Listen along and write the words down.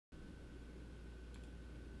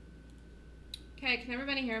Okay, can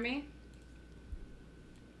everybody hear me?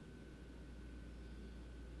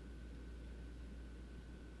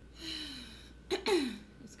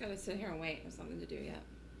 Just gotta sit here and wait. There's something to do yet.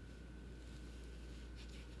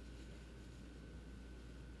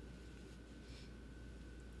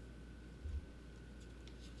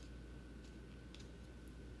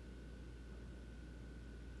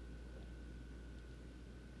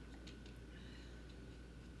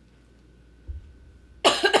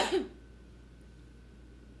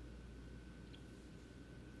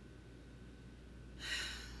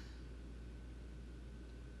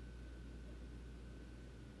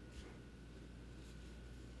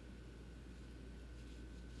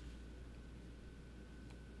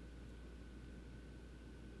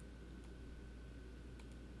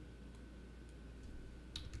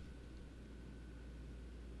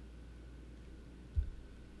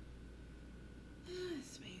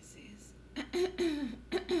 Macy's.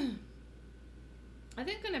 I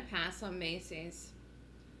think I'm gonna pass on Macy's,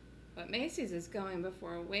 but Macy's is going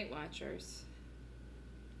before Weight Watchers,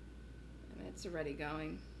 and it's already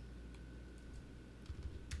going.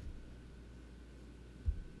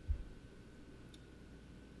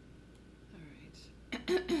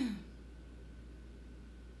 All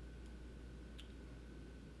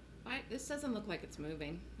right. This doesn't look like it's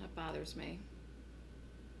moving. That bothers me.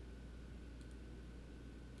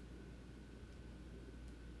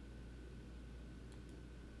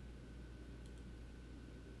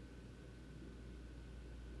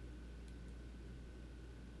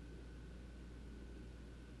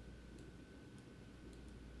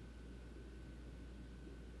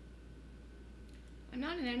 I'm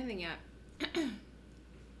not in anything yet.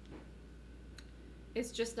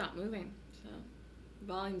 It's just not moving, so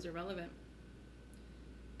volume's irrelevant.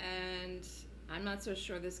 And I'm not so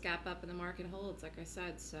sure this gap up in the market holds, like I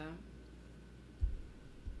said, so.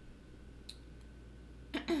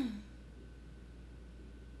 I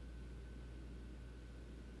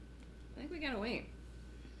think we gotta wait.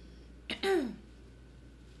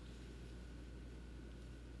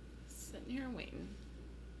 Sitting here waiting.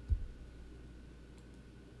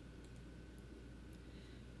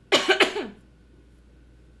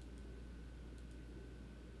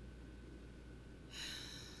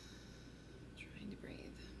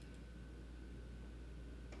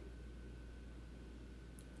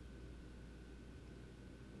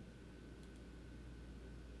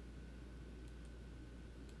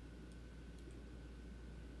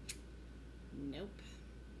 Nope.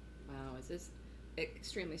 Wow, is this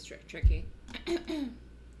extremely tricky? We're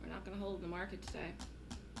not going to hold the market today.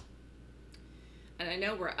 And I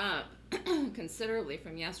know we're up considerably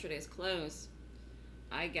from yesterday's close.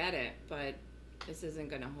 I get it, but this isn't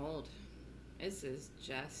going to hold. This is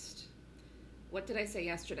just... What did I say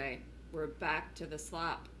yesterday? We're back to the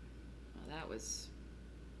slop. Well, that was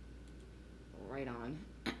right on.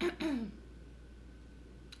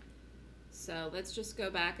 So let's just go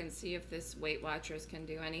back and see if this Weight Watchers can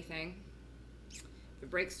do anything. If it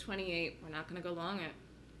breaks 28, we're not going to go long it.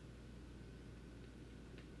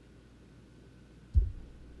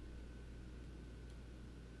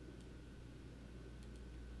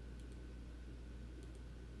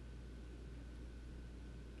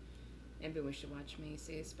 Maybe we should watch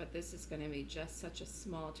Macy's, but this is going to be just such a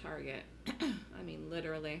small target. I mean,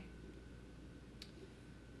 literally.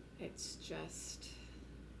 It's just...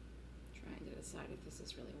 trying to decide if this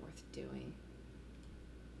is really worth doing.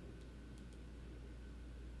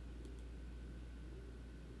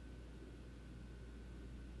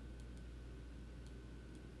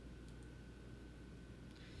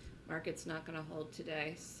 Market's not going to hold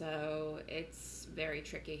today, so it's very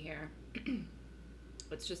tricky here.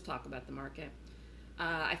 Let's just talk about the market.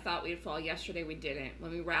 I thought we'd fall yesterday, we didn't.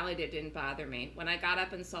 When we rallied, it didn't bother me. When I got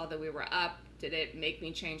up and saw that we were up, did it make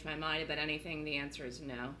me change my mind about anything? The answer is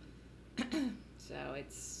no. So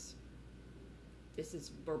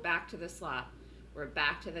we're back to the slop. We're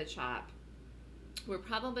back to the chop. We're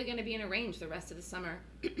probably going to be in a range the rest of the summer.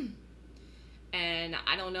 And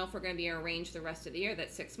I don't know if we're going to be in a range the rest of the year.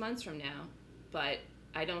 That's 6 months from now. But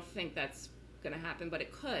I don't think that's going to happen, but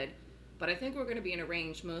it could. But I think we're going to be in a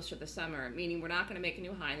range most of the summer, meaning we're not going to make a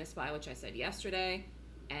new high in the SPY, which I said yesterday,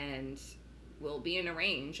 and we'll be in a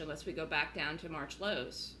range unless we go back down to March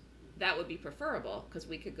lows. That would be preferable because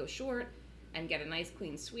we could go short and get a nice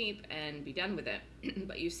clean sweep and be done with it.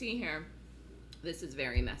 But you see here, this is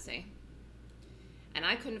very messy. And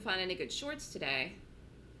I couldn't find any good shorts today.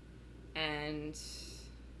 And if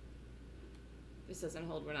this doesn't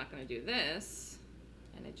hold, we're not going to do this.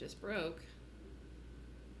 And it just broke.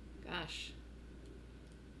 Gosh.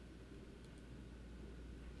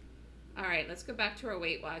 All right, let's go back to our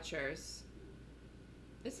Weight Watchers.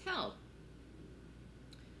 is held.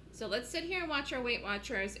 So let's sit here and watch our Weight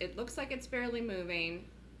Watchers. It looks like it's barely moving.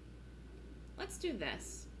 Let's do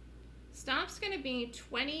this. Stop's going to be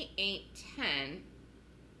 28.10.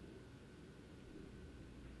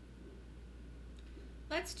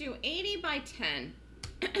 Let's do 80 by 10.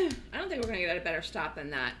 I don't think we're going to get a better stop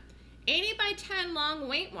than that. 80 by 10 long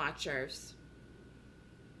Weight Watchers.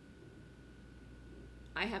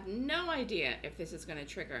 I have no idea if this is going to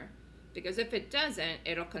trigger, because if it doesn't,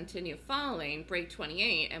 it'll continue falling, break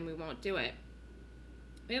 28, and we won't do it.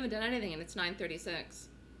 We haven't done anything, and it's 9:36.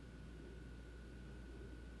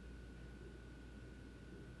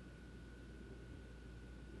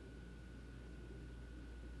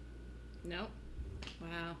 Nope.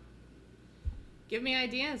 Wow. Give me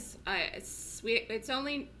ideas. It's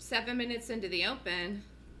only 7 minutes into the open,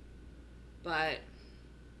 but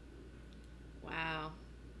wow.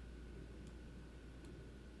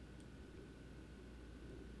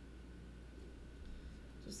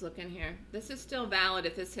 Just looking here. This is still valid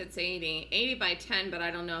if this hits 80. 80 by 10, but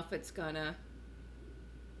I don't know if it's gonna.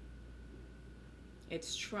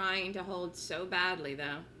 It's trying to hold so badly,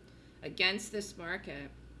 though, against this market.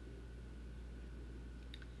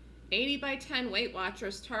 80 by 10 Weight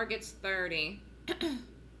Watchers targets 30.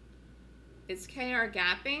 Is KR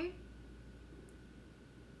gapping?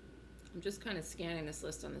 I'm just kind of scanning this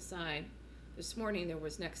list on the side. This morning there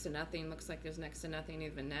was next to nothing. Looks like there's next to nothing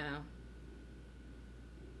even now.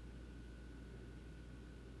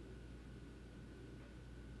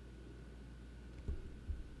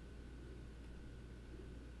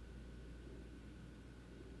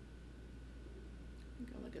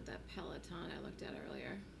 Go look at that Peloton I looked at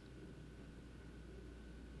earlier.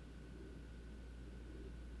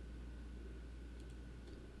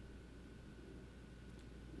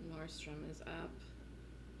 Nordstrom is up.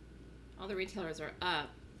 All the retailers are up.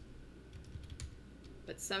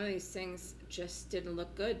 But some of these things just didn't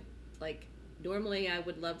look good. Like, normally I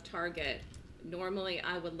would love Target. Normally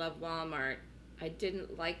I would love Walmart. I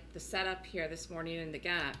didn't like the setup here this morning in the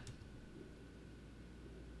Gap.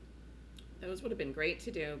 Those would have been great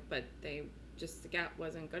to do, but the Gap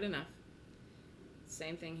wasn't good enough.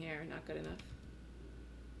 Same thing here, not good enough.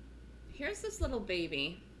 Here's this little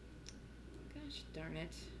baby. Gosh darn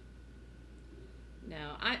it.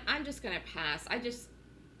 No, I'm just gonna pass. I'm just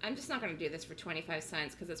not gonna do this for 25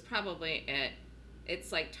 cents because it's probably it.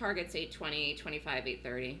 It's like Target's 820, 825,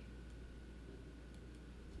 830.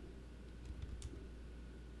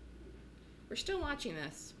 We're still watching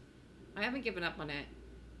this. I haven't given up on it.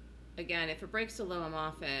 Again, if it breaks the low, I'm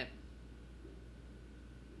off it.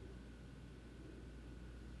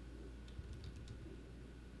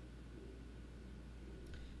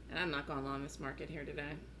 And I'm not going long this market here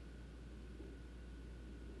today.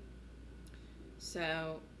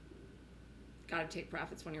 So, gotta take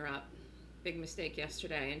profits when you're up. Big mistake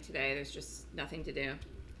yesterday, and today there's just nothing to do.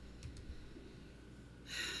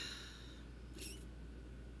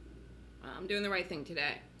 Well, I'm doing the right thing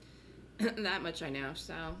today. That much I know,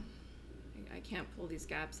 so I can't pull these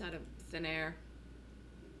gaps out of thin air.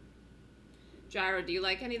 Gyro, do you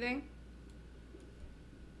like anything?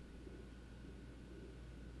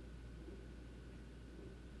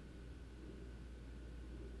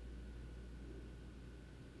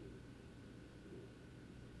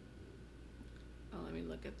 Let me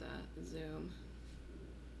look at the zoom.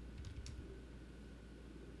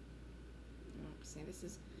 Oh, see,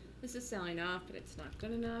 this is selling off, but it's not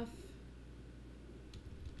good enough.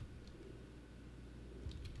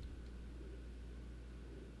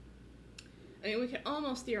 I mean, we could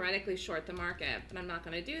almost theoretically short the market, but I'm not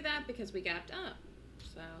going to do that because we gapped up.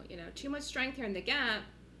 So, you know, too much strength here in the gap,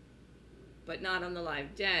 but not on the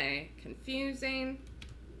live day. Confusing.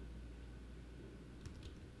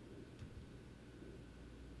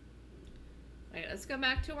 All right, let's go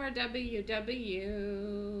back to our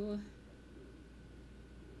WW.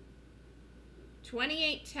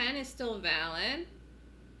 28.10 is still valid.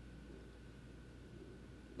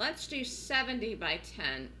 Let's do 70 by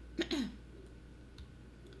 10.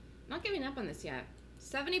 Not giving up on this yet.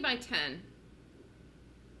 70 by 10.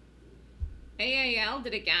 AAL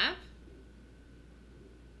did a gap.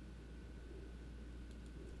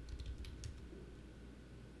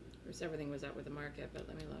 Of course, everything was up with the market, but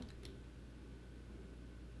let me look.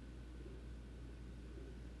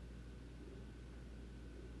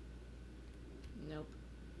 Nope.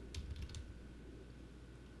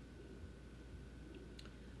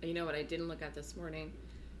 You know what I didn't look at this morning?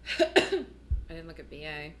 I didn't look at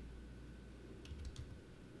BA.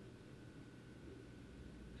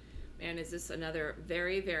 Man, is this another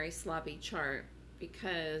very, very sloppy chart?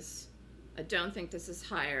 Because I don't think this is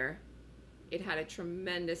higher. it had a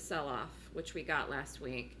tremendous sell-off, which we got last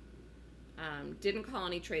week. Didn't call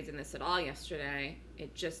any trades in this at all yesterday.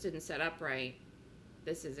 It just didn't set up right.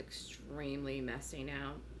 This is extremely messy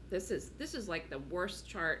now. This is like the worst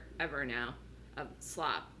chart ever now of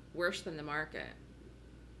slop, worse than the market.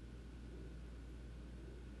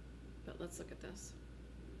 But let's look at this.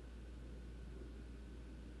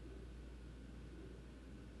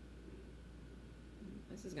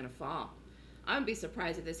 This is gonna fall. I wouldn't be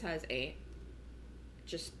surprised if this has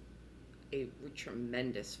just a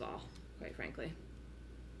tremendous fall, quite frankly.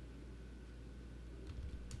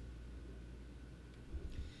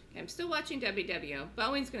 Okay, I'm still watching WW.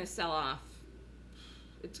 Boeing's gonna sell off.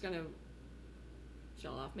 It's gonna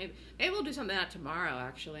sell off. Maybe we'll do something out tomorrow,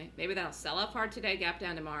 actually. Maybe that'll sell off hard today, gap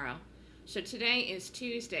down tomorrow. So today is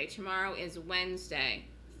Tuesday. Tomorrow is Wednesday.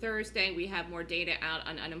 Thursday, we have more data out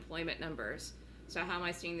on unemployment numbers. So how am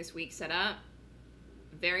I seeing this week set up?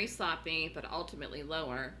 Very sloppy, but ultimately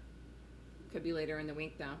lower. Could be later in the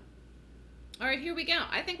week, though. All right, here we go.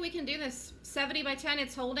 I think we can do this. 70 by 10,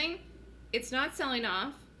 it's holding. It's not selling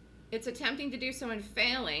off. It's attempting to do so and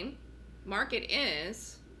failing. Market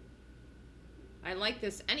is. I like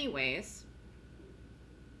this anyways.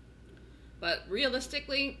 But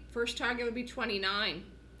realistically, first target would be 29. If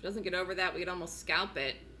it doesn't get over that, we could almost scalp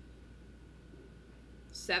it.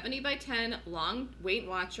 70 by 10, long wait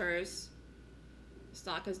watchers.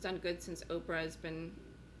 Stock has done good since Oprah has been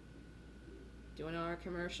doing all our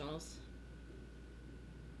commercials.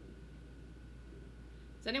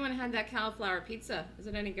 Has anyone had that cauliflower pizza? Is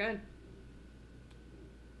it any good?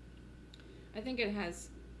 I think it has,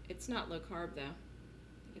 it's not low carb though.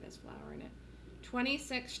 I think it has flour in it.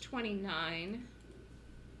 26.29.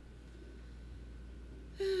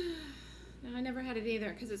 No, I never had it either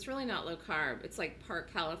because it's really not low carb. It's like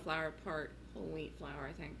part cauliflower, part whole wheat flour,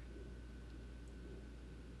 I think.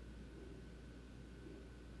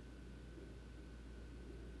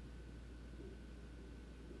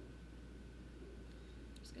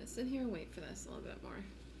 Just gonna sit here and wait for this a little bit more.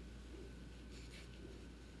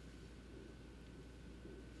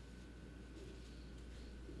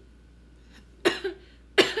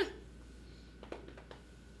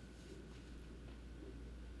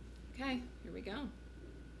 Okay, here we go.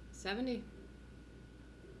 70.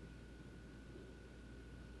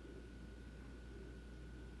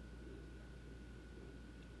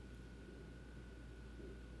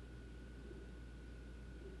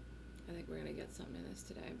 I think we're going to get something in this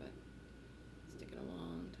today, but it's taking a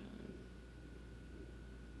long time.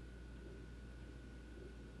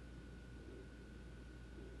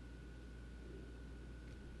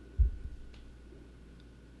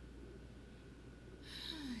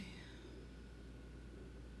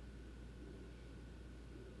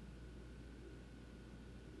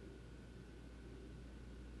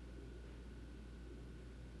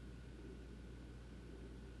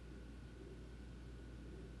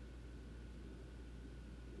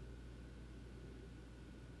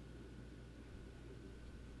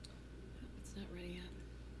 Not ready yet.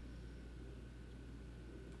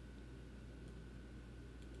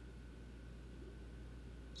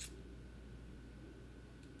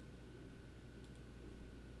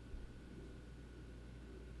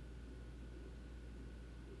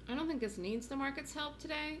 I don't think this needs the market's help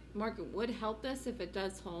today. Market would help this if it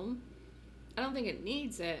does hold. I don't think it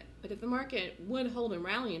needs it, but if the market would hold and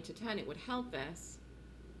rally into 10, it would help this.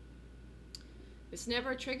 It's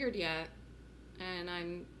never triggered yet, and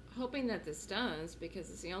I'm hoping that this does because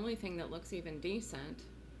it's the only thing that looks even decent.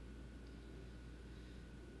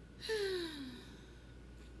 In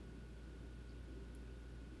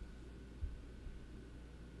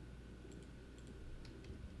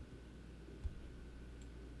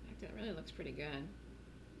fact, it really looks pretty good.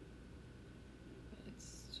 But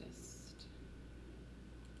it's just...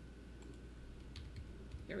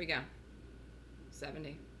 Here we go.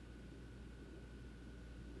 70.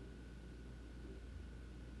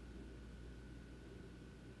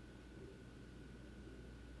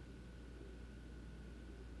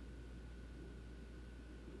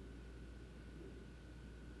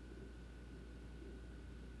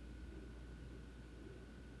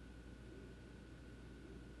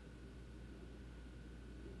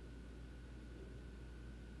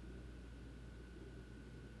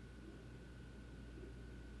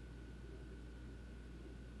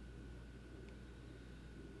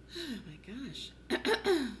 Oh my gosh.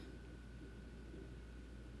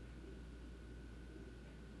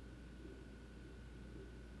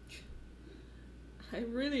 It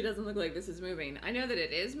really doesn't look like this is moving. I know that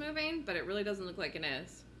it is moving, but it really doesn't look like it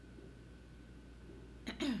is.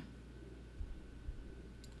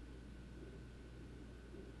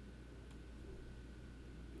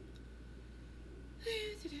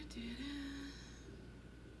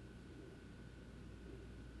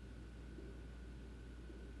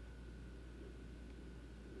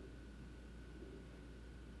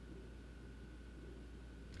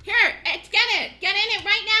 Here, it's get it. Get in it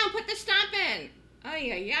right now. Put the stop in. Oh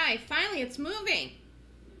yeah. Finally, it's moving.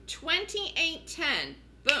 28.10.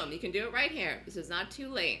 Boom. You can do it right here. This is not too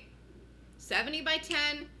late. 70 by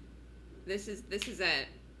 10. This is it.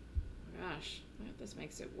 Oh, gosh, this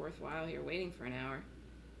makes it worthwhile here waiting for an hour.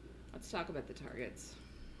 Let's talk about the targets.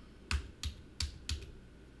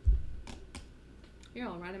 Here,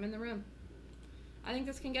 I'll write them in the room. I think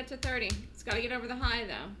this can get to 30. It's got to get over the high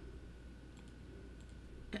though.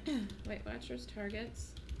 Wait, watch those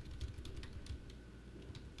targets.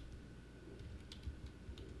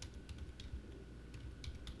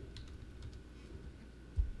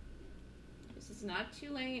 This is not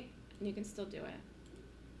too late, and you can still do it.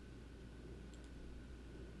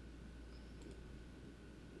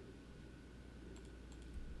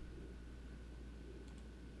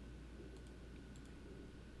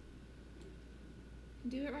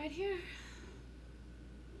 Do it right here. In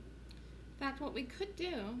fact, what we could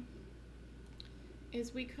do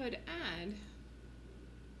is we could add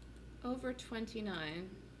over 29.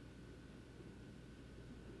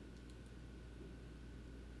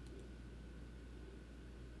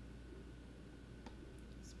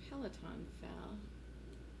 This Peloton fell.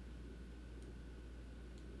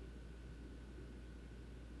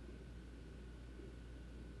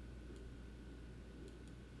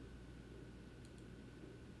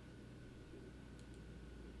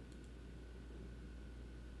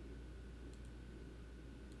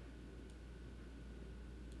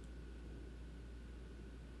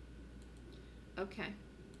 Okay.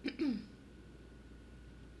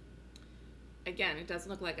 Again, it doesn't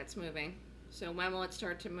look like it's moving. So when will it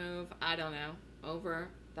start to move? I don't know. Over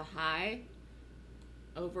the high,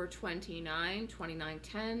 over 29,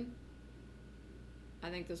 29.10. I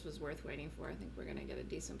think this was worth waiting for. I think we're going to get a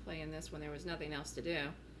decent play in this when there was nothing else to do.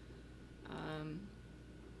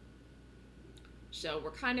 So we're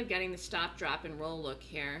kind of getting the stop, drop, and roll look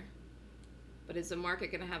here. But is the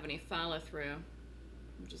market going to have any follow through?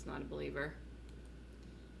 I'm just not a believer.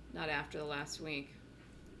 Not after the last week.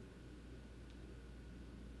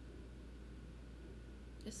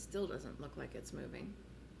 This still doesn't look like it's moving.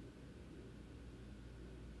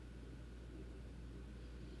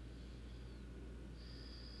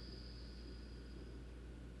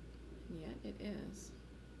 And yet it is.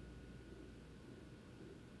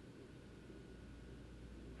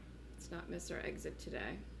 Let's not miss our exit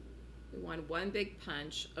today. We want one big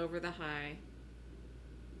punch over the high.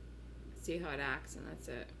 See how it acts, and that's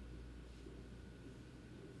it.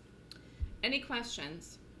 Any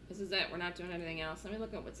questions? This is it. We're not doing anything else. Let me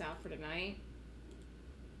look at what's out for tonight.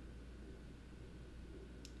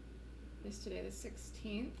 It's today the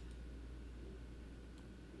 16th.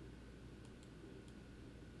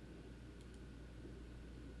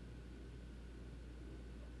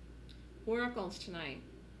 Oracles tonight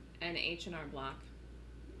and H&R Block.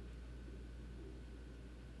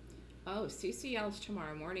 Oh, CCL's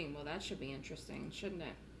tomorrow morning. Well, that should be interesting, shouldn't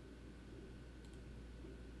it?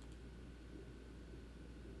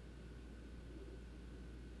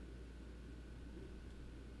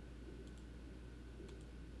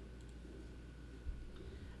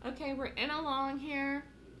 Okay, we're in a long here.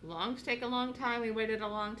 Longs take a long time. We waited a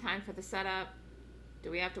long time for the setup. Do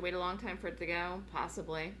we have to wait a long time for it to go?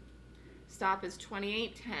 Possibly. Stop is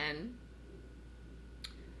 28.10.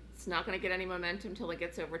 It's not going to get any momentum until it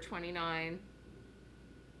gets over 29.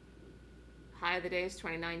 High of the day is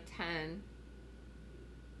 29.10.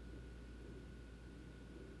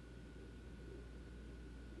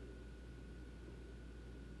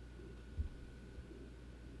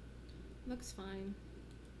 Looks fine.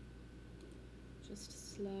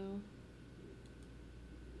 Just slow.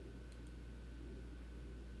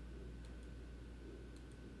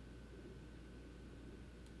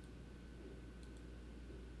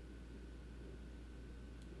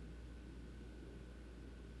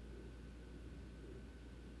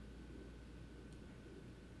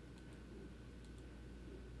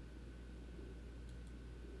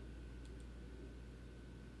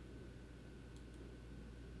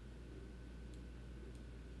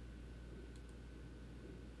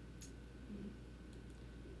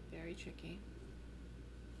 Very tricky.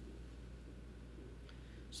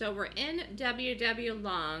 So we're in WW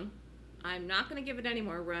long. I'm not going to give it any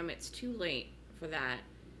more room. It's too late for that.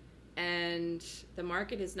 And the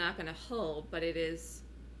market is not going to hold, but it is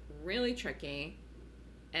really tricky.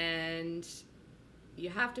 And you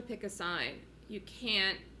have to pick a side. You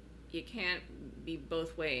can't be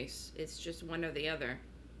both ways. It's just one or the other.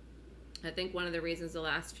 I think one of the reasons the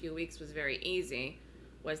last few weeks was very easy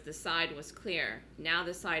was the side was clear. Now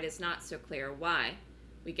the side is not so clear. Why?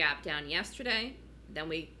 We gapped down yesterday, then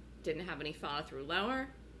we didn't have any follow through lower,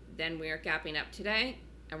 then we are gapping up today,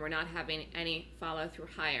 and we're not having any follow through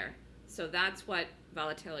higher. So that's what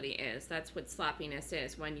volatility is. That's what sloppiness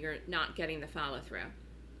is, when you're not getting the follow through.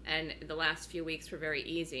 And the last few weeks were very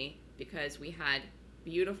easy because we had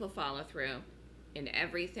beautiful follow through in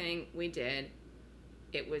everything we did.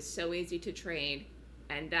 It was so easy to trade,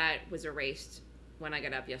 and that was erased when I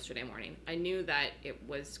got up yesterday morning. I knew that it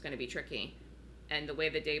was going to be tricky, and the way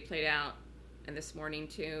the day played out, and this morning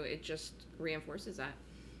too, it just reinforces that.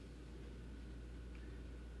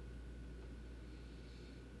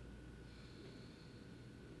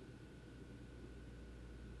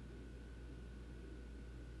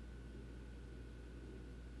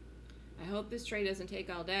 I hope this trade doesn't take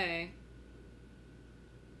all day.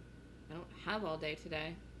 I don't have all day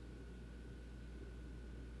today.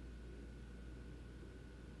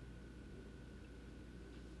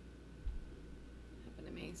 Happened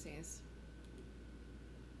to Macy's.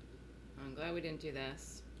 I'm glad we didn't do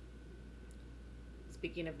this.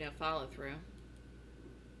 Speaking of no follow through.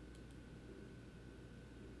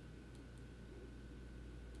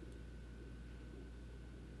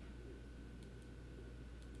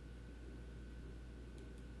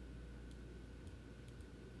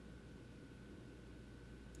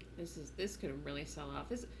 This could really sell off.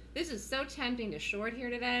 This is so tempting to short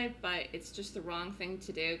here today, but it's just the wrong thing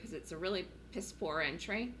to do because it's a really piss poor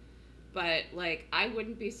entry. But like, I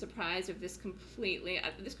wouldn't be surprised if this completely,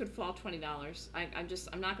 this could fall $20.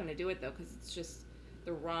 I'm not going to do it though because it's just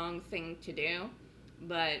the wrong thing to do.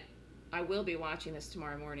 But I will be watching this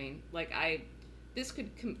tomorrow morning. Like this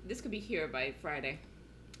could be here by Friday.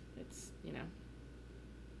 It's, you know.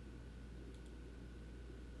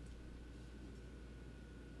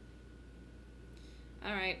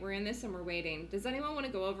 All right, we're in this and we're waiting. Does anyone want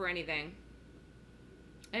to go over anything?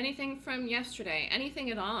 Anything from yesterday? Anything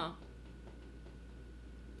at all?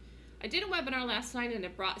 I did a webinar last night and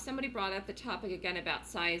somebody brought up the topic again about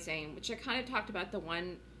sizing, which I kind of talked about the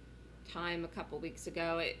one time a couple weeks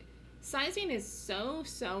ago. Sizing is so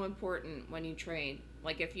important when you trade.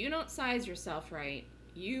 Like, if you don't size yourself right,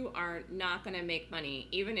 you are not going to make money,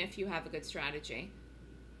 even if you have a good strategy.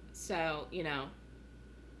 So, you know.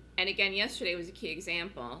 And again, yesterday was a key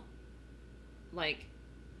example. Like,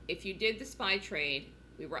 if you did the SPY trade,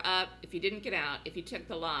 we were up. If you didn't get out, if you took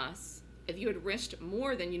the loss, if you had risked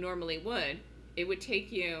more than you normally would, it would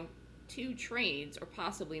take you 2 trades or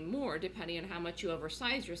possibly more, depending on how much you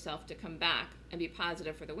oversize yourself, to come back and be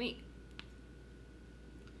positive for the week.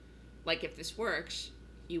 Like, if this works,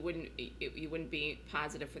 you wouldn't be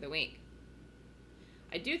positive for the week.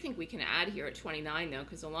 I do think we can add here at 29 though,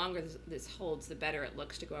 because the longer this holds, the better it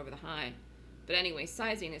looks to go over the high. But anyway,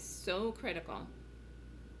 sizing is so critical.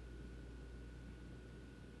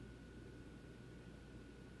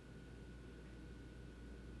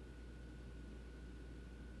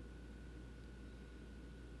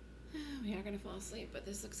 We are going to fall asleep, but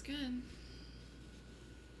this looks good.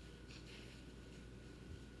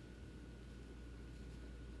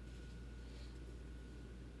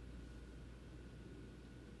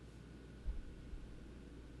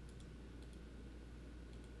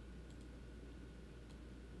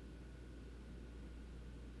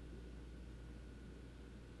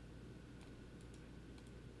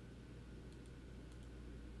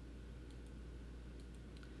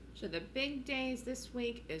 So the big days this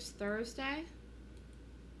week is Thursday,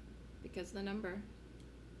 because of the number.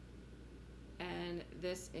 And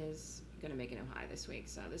this is going to make a new high this week.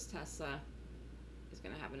 So this Tesla is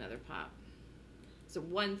going to have another pop. So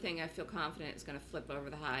one thing I feel confident is going to flip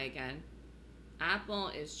over the high again. Apple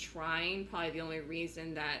is trying, probably the only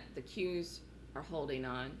reason that the Qs are holding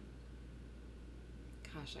on.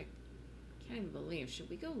 Gosh, I can't even believe.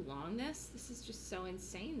 Should we go long this? This is just so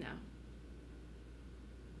insane now.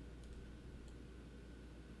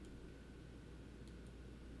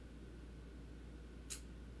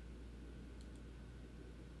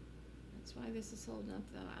 Why this is holding up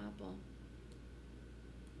though, Apple.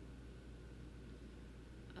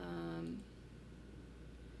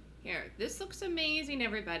 Here, this looks amazing,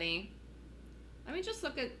 everybody. Let me just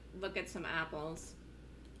look at some apples.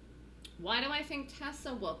 Why do I think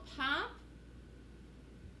Tesla will pop?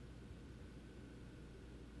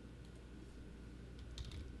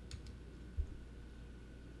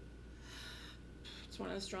 It's one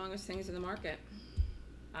of the strongest things in the market.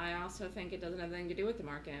 I also think it doesn't have anything to do with the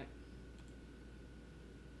market.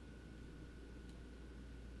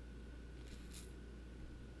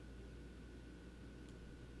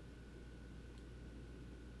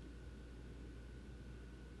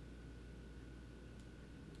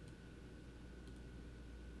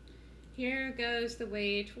 Here goes the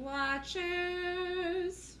Weight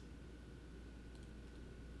Watchers.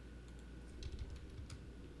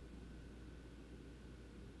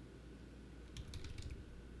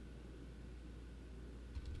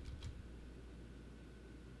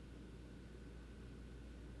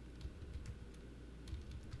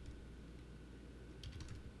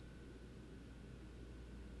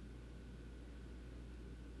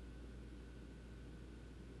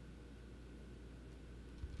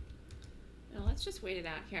 Let's just wait it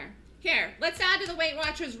out here. Here, let's add to the Weight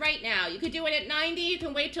Watchers right now. You could do it at 90. You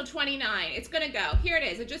can wait till 29. It's going to go. Here it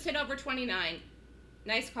is. It just hit over 29.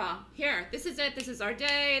 Nice call. Here, this is it. This is our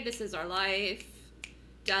day. This is our life.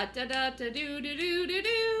 Da da da da do do do do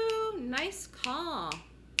do. Nice call.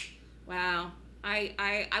 Wow.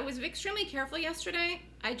 I was extremely careful yesterday.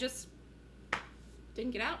 I just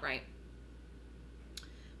didn't get out right.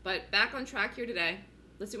 But back on track here today.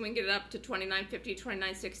 Let's see if we can get it up to 29.50,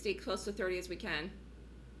 29.60, close to 30 as we can.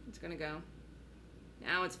 It's going to go.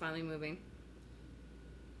 Now it's finally moving.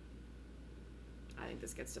 I think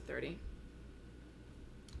this gets to 30.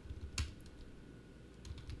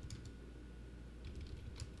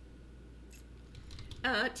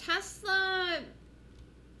 Tesla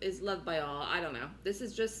is loved by all. I don't know. This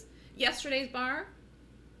is just yesterday's bar.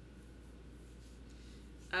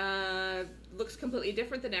 Looks completely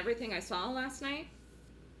different than everything I saw last night.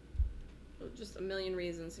 Just a million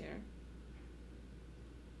reasons here.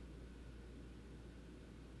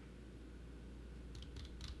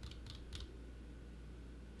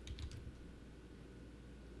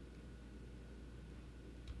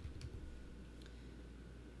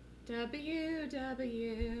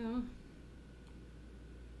 WW.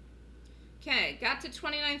 Okay, got to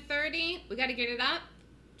 29.30. We got to get it up.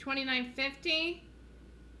 29.50.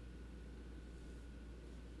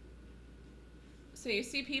 So you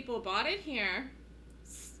see people bought it here.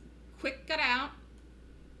 Quick got out.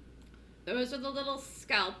 Those are the little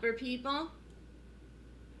scalper people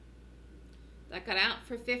that got out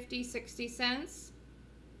for 50, 60 cents.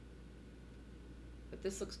 But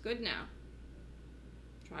this looks good now.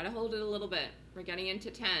 Try to hold it a little bit. We're getting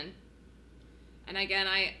into 10. And again,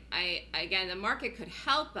 again, the market could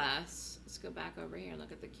help us. Let's go back over here and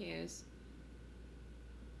look at the cues.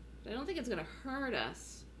 But I don't think it's going to hurt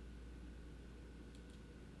us.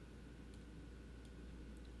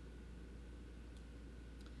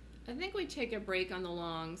 I think we take a break on the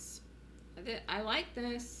longs. I like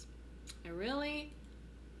this. I really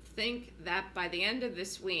think that by the end of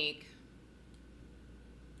this week,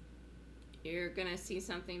 you're going to see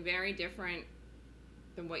something very different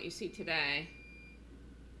than what you see today.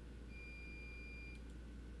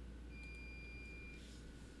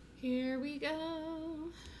 Here we go.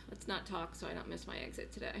 Let's not talk so I don't miss my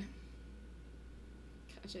exit today.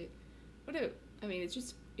 Gosh, I mean, it's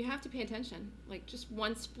just, you have to pay attention. Like just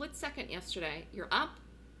one split second yesterday, you're up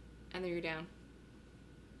and then you're down.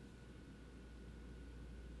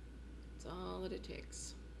 That's all that it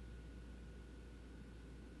takes.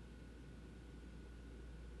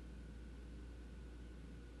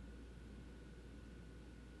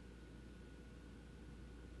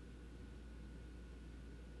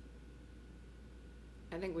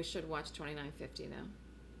 I think we should watch 29.50 though.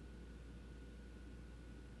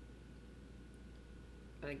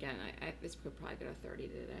 But again, this could probably go to 30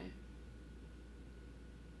 today.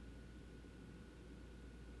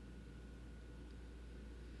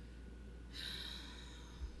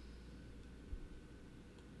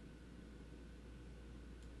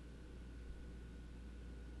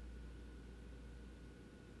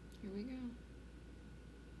 Here we go.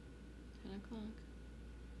 10 o'clock.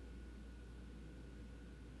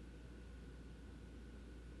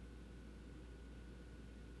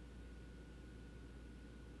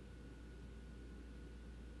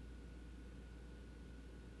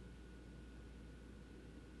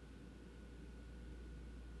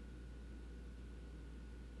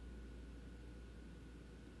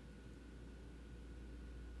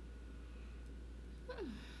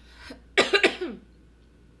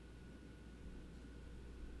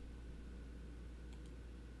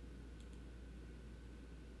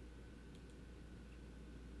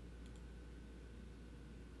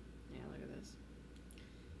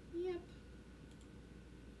 Yep.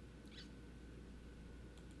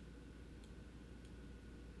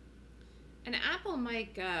 And Apple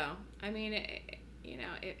might go. I mean,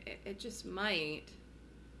 it just might.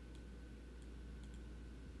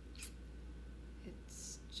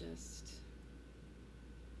 It's just,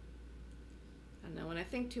 I don't know. When I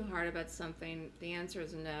think too hard about something, the answer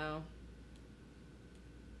is no.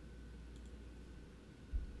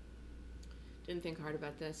 Didn't think hard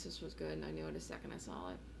about this. This was good, and I knew it the second I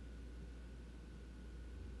saw it.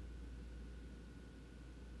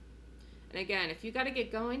 And again, if you got to get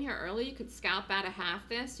going here early, you could scalp out of half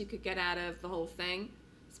this. You could get out of the whole thing,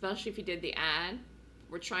 especially if you did the ad.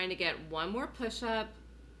 We're trying to get one more push-up,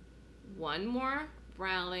 one more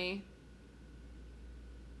rally.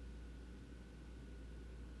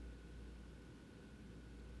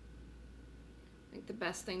 I think the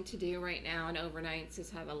best thing to do right now in overnights is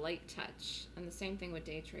have a light touch. And the same thing with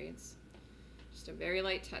day trades. Just a very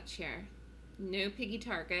light touch here. No piggy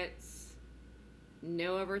targets.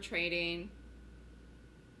 No over trading.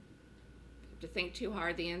 If you have to think too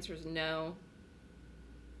hard, the answer is no.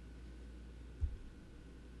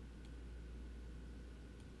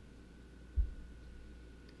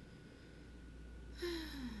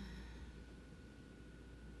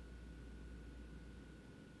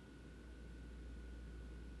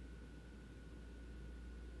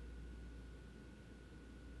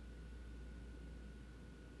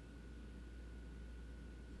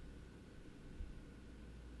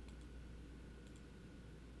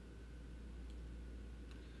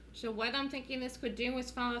 So what I'm thinking this could do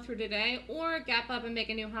is follow through today or gap up and make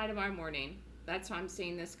a new high tomorrow morning. That's why I'm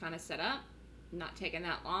seeing this kind of set up. Not taking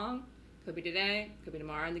that long. Could be today, could be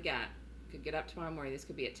tomorrow in the gap. Could get up tomorrow morning. This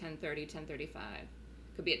could be at 10:30, 10:35.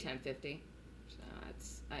 Could be at 10:50. So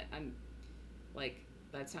I'm like,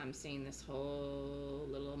 that's how I'm seeing this whole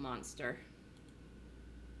little monster.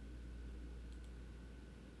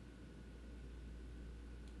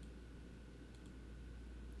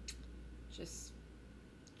 Just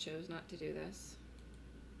chose not to do this,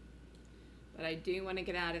 but I do want to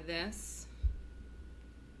get out of this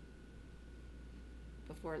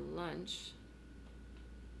before lunch.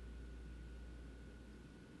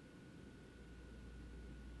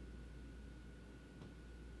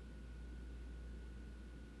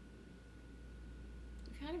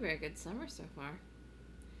 We've had a very good summer so far,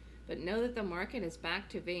 but know that the market is back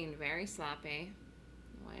to being very sloppy.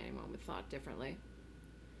 Why anyone would thought differently?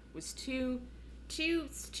 It was too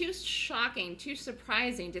shocking, too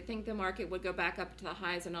surprising to think the market would go back up to the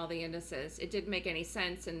highs in all the indices. It didn't make any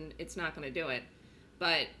sense, and it's not going to do it.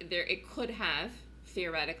 But it could have,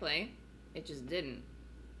 theoretically. It just didn't.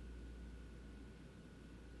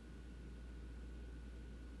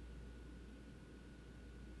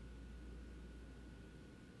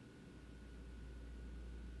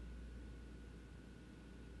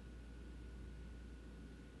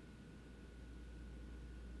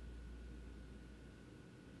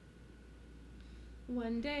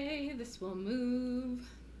 One day this will move.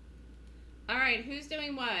 All right, who's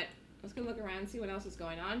doing what? Let's go look around and see what else is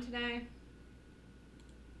going on today.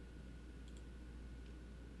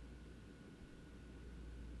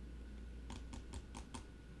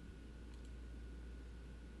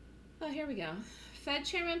 Oh, here we go. Fed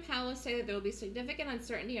Chairman Powell say that there will be significant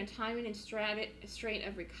uncertainty on timing and straight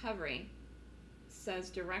of recovery. Says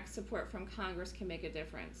direct support from Congress can make a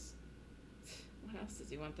difference. What else does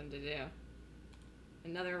he want them to do?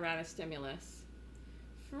 Another round of stimulus.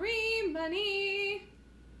 Free money.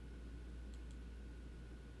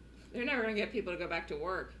 They're never going to get people to go back to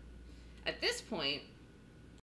work. At this point,